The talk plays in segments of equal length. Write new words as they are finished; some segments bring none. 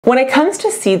When it comes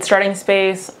to seed starting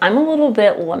space, I'm a little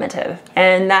bit limited,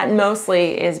 and that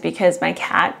mostly is because my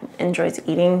cat enjoys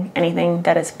eating anything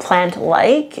that is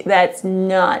plant-like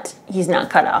he's not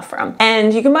cut off from.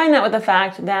 And you combine that with the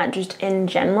fact that just in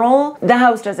general, the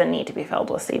house doesn't need to be filled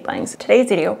with seedlings. Today's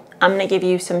video, I'm gonna give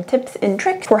you some tips and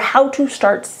tricks for how to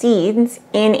start seeds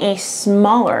in a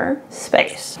smaller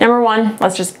space. Number one,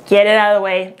 let's just get it out of the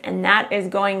way, and that is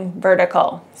going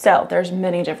vertical. So there's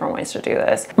many different ways to do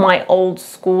this. My old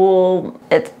school,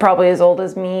 it's probably as old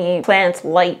as me, plant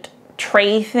light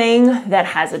tray thing that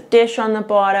has a dish on the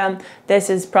bottom. This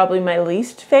is probably my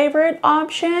least favorite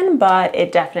option, but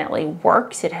it definitely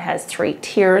works. It has 3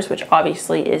 tiers, which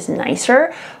obviously is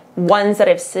nicer. Ones that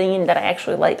I've seen that I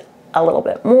actually like a little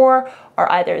bit more are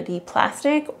either the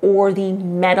plastic or the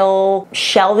metal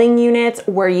shelving units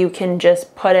where you can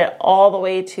just put it all the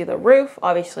way to the roof.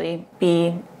 Obviously,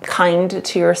 be kind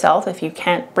to yourself. If you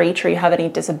can't reach or you have any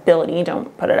disability,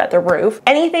 don't put it at the roof.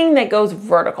 Anything that goes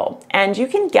vertical, and you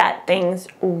can get things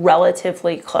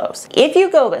relatively close. If you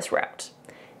go this route,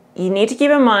 you need to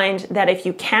keep in mind that if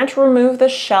you can't remove the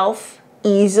shelf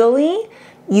easily,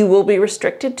 you will be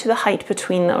restricted to the height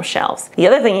between those shelves. The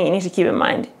other thing you need to keep in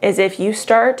mind is if you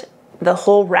start the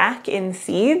whole rack in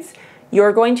seeds,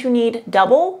 you're going to need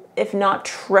double, if not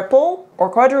triple or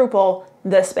quadruple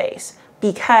the space,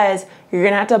 because you're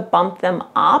gonna have to bump them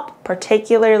up,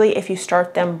 particularly if you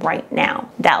start them right now.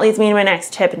 That leads me to my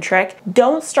next tip and trick.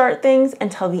 Don't start things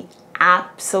until the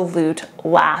absolute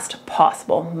last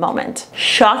possible moment.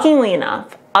 Shockingly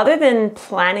enough, other than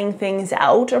planning things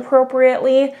out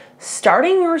appropriately,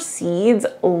 starting your seeds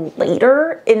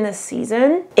later in the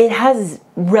season, it has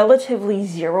relatively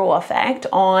zero effect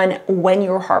on when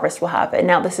your harvest will happen.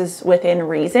 Now, this is within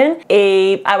reason.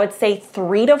 I would say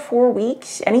 3 to 4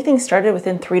 weeks, anything started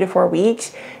within 3 to 4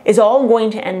 weeks is all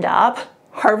going to end up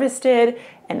harvested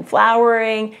and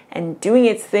flowering and doing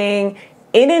its thing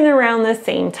in and around the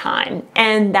same time.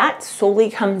 And that solely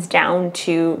comes down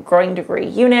to growing degree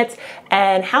units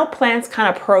and how plants kind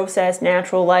of process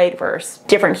natural light versus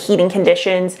different heating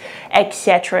conditions,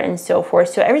 etc. and so forth.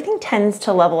 So everything tends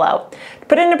to level out. To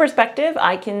put it into perspective,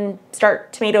 I can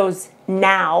start tomatoes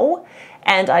now,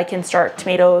 and I can start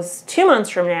tomatoes 2 months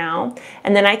from now,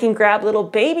 and then I can grab little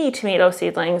baby tomato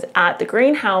seedlings at the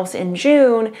greenhouse in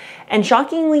June, and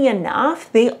shockingly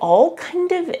enough, they all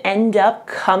kind of end up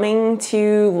coming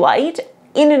to light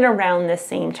in and around the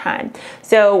same time.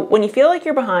 So when you feel like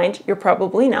you're behind, you're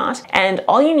probably not, and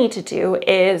all you need to do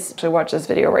is to watch this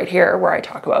video right here where I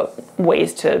talk about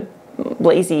ways to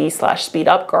lazy/speed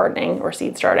up gardening or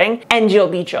seed starting, and you'll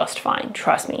be just fine.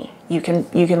 Trust me, you can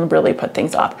really put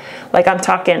things off. Like I'm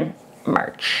talking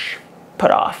March, put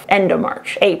off, end of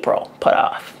March, April, put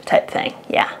off type thing.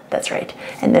 Yeah, that's right.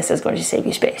 And this is going to save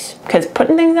you space, because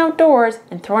putting things outdoors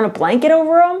and throwing a blanket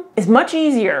over them is much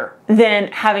easier than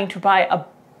having to buy a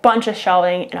bunch of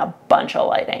shelving and a bunch of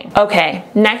lighting. Okay,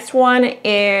 next one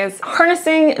is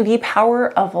harnessing the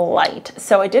power of light.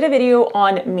 So I did a video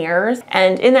on mirrors,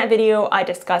 and in that video I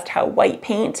discussed how white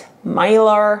paint,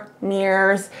 mylar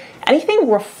mirrors, anything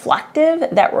reflective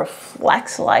that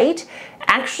reflects light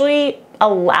actually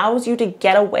allows you to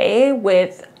get away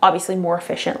with obviously more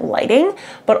efficient lighting,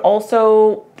 but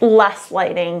also less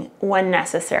lighting when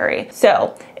necessary.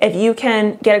 So if you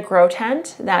can get a grow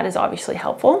tent, that is obviously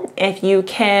helpful. If you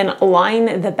can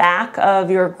line the back of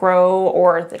your grow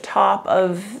or the top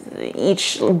of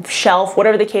each shelf,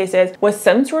 whatever the case is, with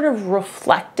some sort of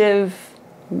reflective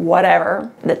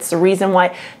whatever, that's the reason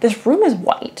why this room is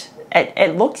white.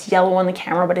 It looks yellow on the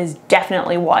camera, but is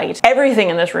definitely white. Everything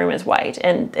in this room is white,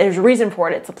 and there's a reason for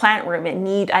it. It's a plant room.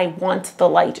 I want the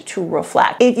light to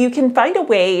reflect. If you can find a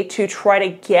way to try to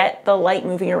get the light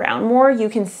moving around more, you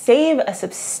can save a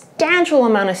substantial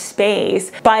amount of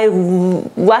space by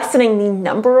lessening the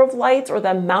number of lights or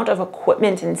the amount of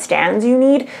equipment and stands you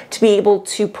need to be able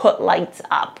to put lights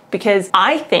up. Because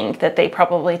I think that they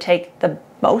probably take the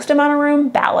most amount of room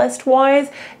ballast wise.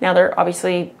 Now they're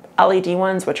obviously LED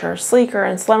ones, which are sleeker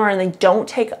and slimmer, and they don't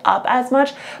take up as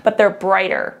much, but they're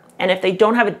brighter. And if they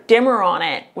don't have a dimmer on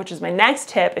it, which is my next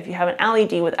tip, if you have an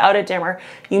LED without a dimmer,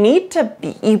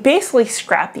 you basically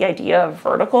scrap the idea of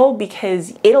vertical,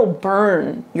 because it'll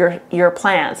burn your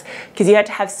plants, because you have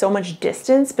to have so much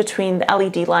distance between the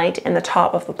LED light and the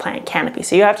top of the plant canopy.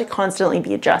 So you have to constantly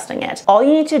be adjusting it. All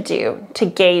you need to do to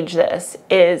gauge this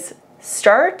is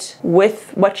start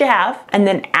with what you have, and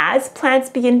then as plants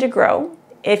begin to grow,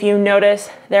 if you notice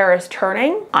there is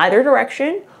turning either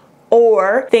direction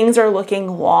or things are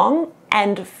looking long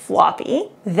and floppy,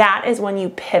 that is when you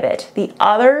pivot. The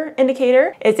other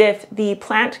indicator is if the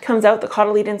plant comes out, the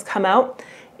cotyledons come out,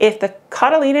 If the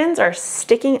cotyledons are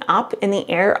sticking up in the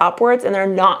air upwards and they're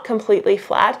not completely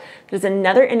flat, there's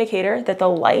another indicator that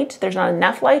there's not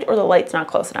enough light or the light's not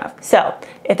close enough. So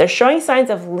if they're showing signs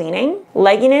of leaning,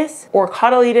 legginess, or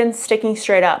cotyledons sticking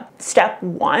straight up, step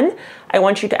one, I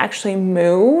want you to actually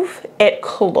move it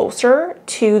closer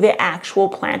to the actual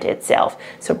plant itself.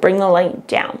 So bring the light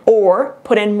down or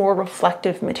put in more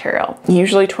reflective material.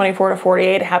 Usually 24 to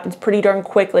 48, it happens pretty darn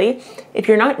quickly. If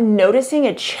you're not noticing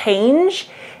a change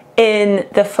in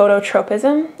the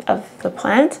phototropism of the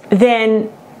plant,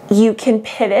 then you can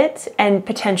pivot and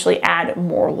potentially add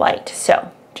more light.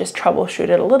 So just troubleshoot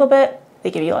it a little bit.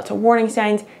 They give you lots of warning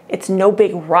signs. It's no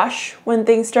big rush when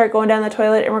things start going down the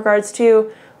toilet in regards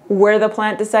to where the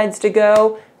plant decides to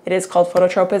go. It is called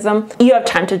phototropism. You have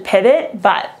time to pivot,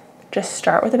 but just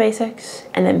start with the basics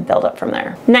and then build up from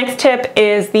there. Next tip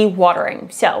is the watering.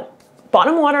 So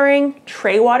bottom watering,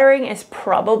 tray watering is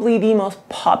probably the most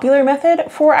popular method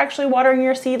for actually watering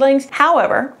your seedlings.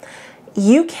 However,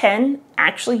 you can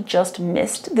actually just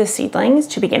mist the seedlings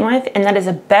to begin with, and that is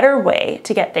a better way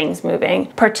to get things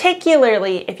moving,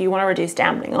 particularly if you want to reduce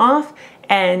damping off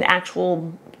and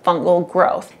actual fungal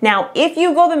growth. Now, if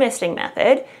you go the misting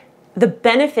method, the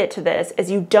benefit to this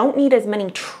is you don't need as many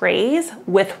trays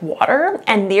with water,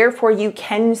 and therefore you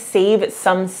can save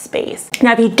some space.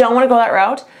 Now, if you don't want to go that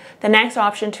route, the next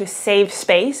option to save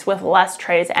space with less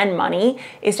trays and money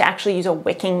is to actually use a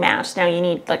wicking mat. Now you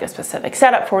need like a specific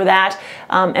setup for that.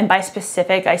 And by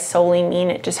specific, I solely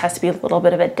mean it just has to be a little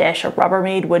bit of a dish. A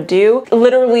Rubbermaid would do.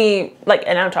 Literally, like,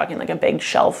 and I'm talking like a big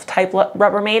shelf type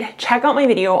Rubbermaid. Check out my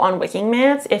video on wicking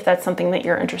mats if that's something that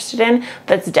you're interested in.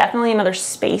 That's definitely another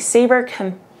space saver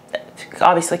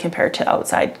obviously compared to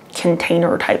outside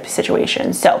container type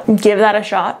situations. So give that a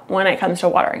shot when it comes to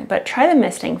watering, but try the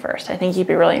misting first. I think you'd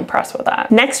be really impressed with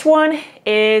that. Next one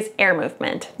is air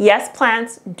movement. Yes,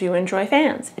 plants do enjoy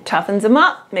fans. It toughens them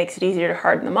up, makes it easier to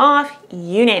harden them off,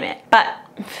 you name it. But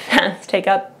fans take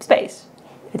up space,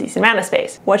 a decent amount of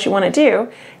space. What you want to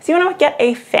do is you want to get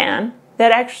a fan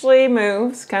that actually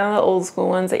moves, kind of the old school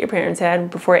ones that your parents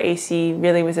had before AC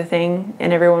really was a thing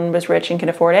and everyone was rich and could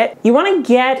afford it. You want to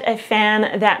get a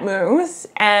fan that moves,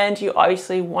 and you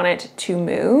obviously want it to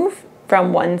move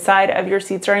from one side of your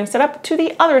seed starting setup to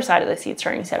the other side of the seed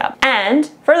starting setup. And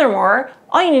furthermore,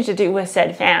 all you need to do with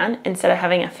said fan, instead of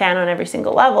having a fan on every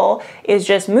single level, is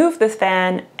just move this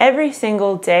fan every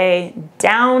single day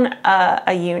down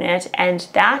a unit, and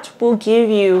that will give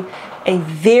you a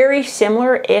very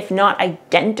similar, if not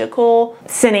identical,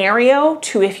 scenario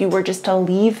to if you were just to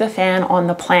leave the fan on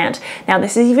the plant. Now,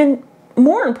 this is even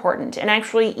more important and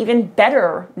actually even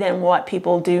better than what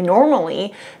people do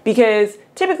normally, because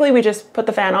typically we just put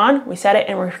the fan on, we set it,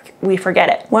 and we forget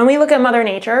it. When we look at Mother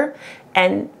Nature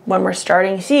and when we're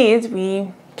starting seeds,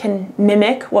 we can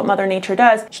mimic what Mother Nature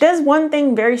does. She does one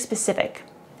thing very specific,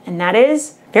 and that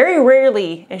is very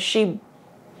rarely is she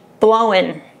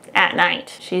blowing at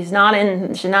night. She's not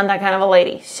that kind of a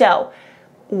lady. So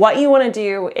what you want to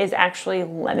do is actually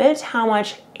limit how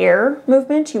much air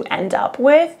movement you end up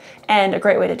with, and a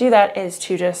great way to do that is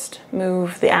to just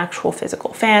move the actual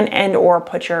physical fan and or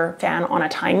put your fan on a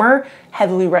timer.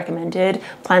 Heavily recommended.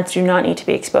 Plants do not need to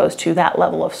be exposed to that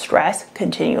level of stress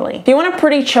continually. If you want a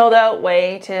pretty chilled out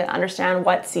way to understand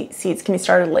what seeds can be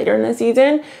started later in the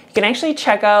season, you can actually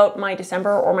check out my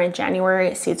December or my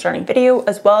January seed starting video,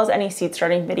 as well as any seed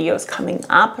starting videos coming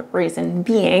up. Reason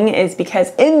being is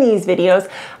because in these videos,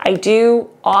 I do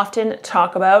often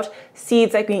talk about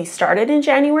seeds that can be started in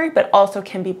January, but also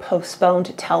can be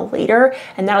postponed till later.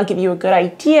 And that'll give you a good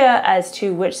idea as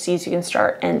to which seeds you can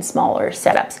start in smaller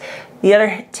setups. The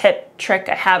other trick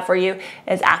I have for you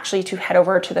is actually to head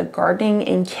over to the Gardening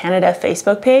in Canada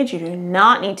Facebook page. You do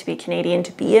not need to be Canadian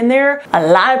to be in there. A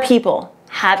lot of people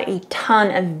have a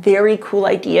ton of very cool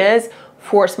ideas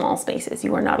for small spaces.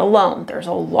 You are not alone. There's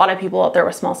a lot of people out there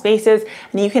with small spaces,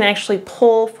 and you can actually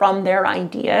pull from their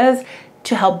ideas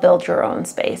to help build your own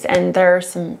space. And there's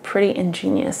some pretty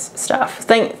ingenious stuff.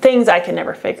 Things I can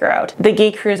never figure out. The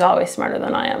geek crew is always smarter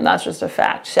than I am. That's just a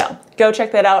fact. So go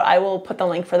check that out. I will put the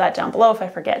link for that down below. If I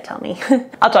forget, tell me.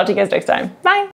 I'll talk to you guys next time. Bye.